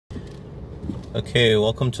Okay,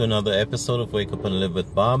 welcome to another episode of Wake Up and Live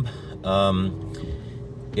with Bob.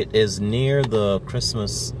 It is near the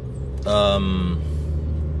Christmas,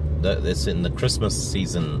 it's in the Christmas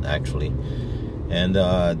season actually. And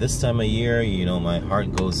this time of year, you know, my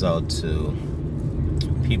heart goes out to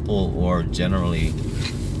people who are generally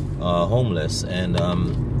homeless. And,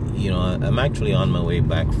 you know, I'm actually on my way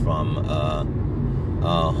back from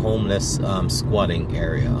a homeless squatting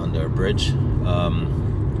area under a bridge.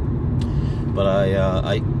 But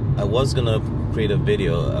I was gonna create a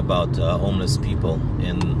video about homeless people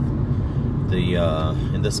in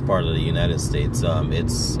this part of the United States.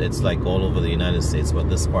 It's like all over the United States, but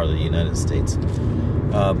this part of the United States.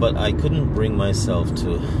 But I couldn't bring myself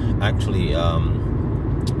to actually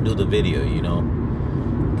do the video, you know,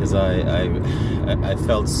 because I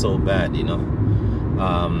felt so bad, you know.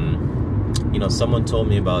 You know, someone told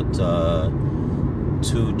me about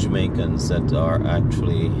two Jamaicans that are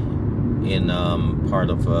actually in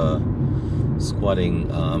part of a squatting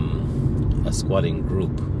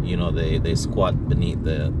group. You know, they squat beneath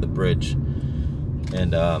the bridge,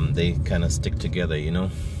 and they kind of stick together, you know.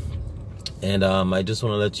 And I just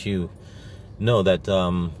want to let you know that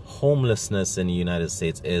homelessness in the United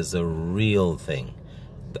States is a real thing.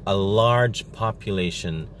 A large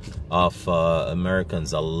population of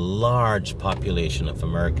Americans, are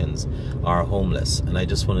homeless, and I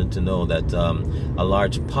just wanted to know that a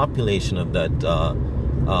large population of that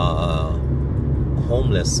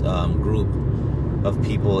homeless group of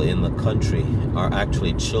people in the country are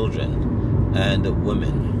actually children and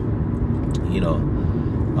women. You know,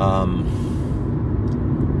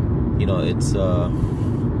 it's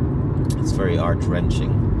very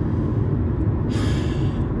heart-wrenching.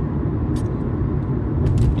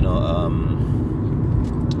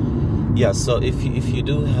 Yeah, so if you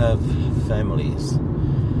do have families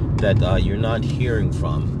that you're not hearing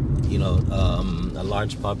from, you know, a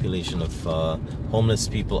large population of homeless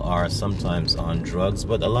people are sometimes on drugs,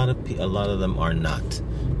 but a lot of them are not.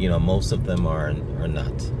 You know, most of them are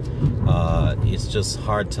not. It's just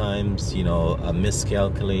hard times, you know, a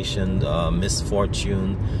miscalculation,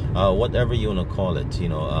 misfortune, whatever you want to call it. You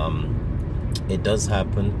know, it does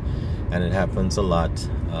happen, and it happens a lot.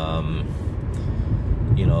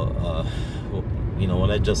 You know,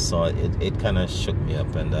 when I just saw it, it kind of shook me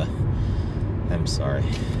up, and I'm sorry.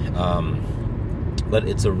 But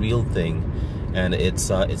it's a real thing, and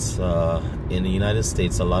it's in the United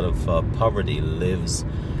States, a lot of poverty lives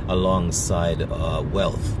alongside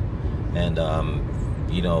wealth, and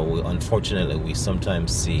you know, unfortunately, we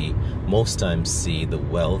most times see the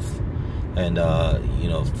wealth, and you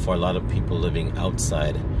know, for a lot of people living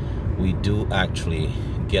outside, we do actually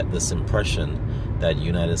get this impression that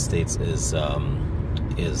United States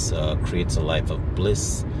creates a life of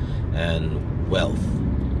bliss and wealth.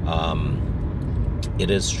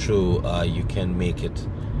 It is true, you can make it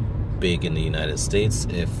big in the United States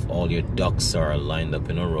if all your ducks are lined up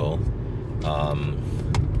in a row,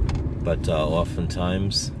 but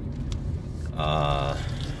oftentimes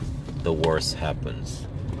the worst happens,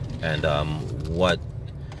 and what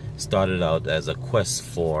started out as a quest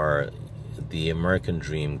for the American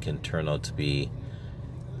dream can turn out to be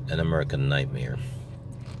an American nightmare.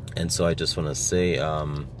 And so I just want to say,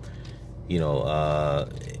 you know,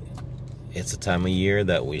 it's a time of year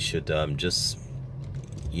that we should just,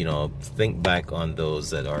 you know, think back on those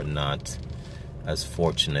that are not as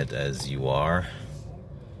fortunate as you are,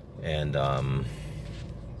 and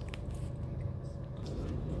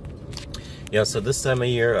yeah, so this time of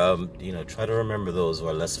year, you know, try to remember those who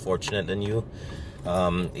are less fortunate than you.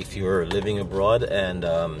 If you're living abroad and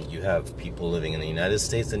you have people living in the United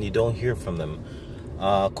States and you don't hear from them,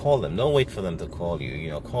 call them. Don't wait for them to call you.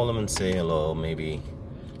 You know, call them and say hello. Maybe,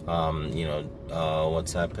 you know,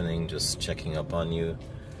 what's happening? Just checking up on you.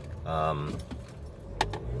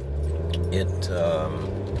 It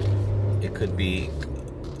could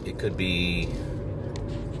be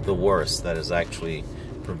the worst that is actually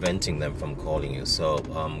preventing them from calling you. So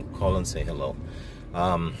call and say hello.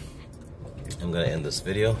 I'm gonna end this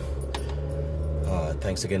video.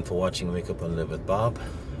 Thanks again for watching Wake Up and Live with Bob.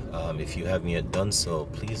 If you haven't yet done so,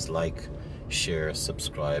 please like, share,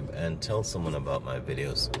 subscribe, and tell someone about my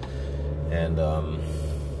videos. And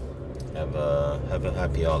have a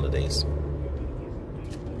happy holidays.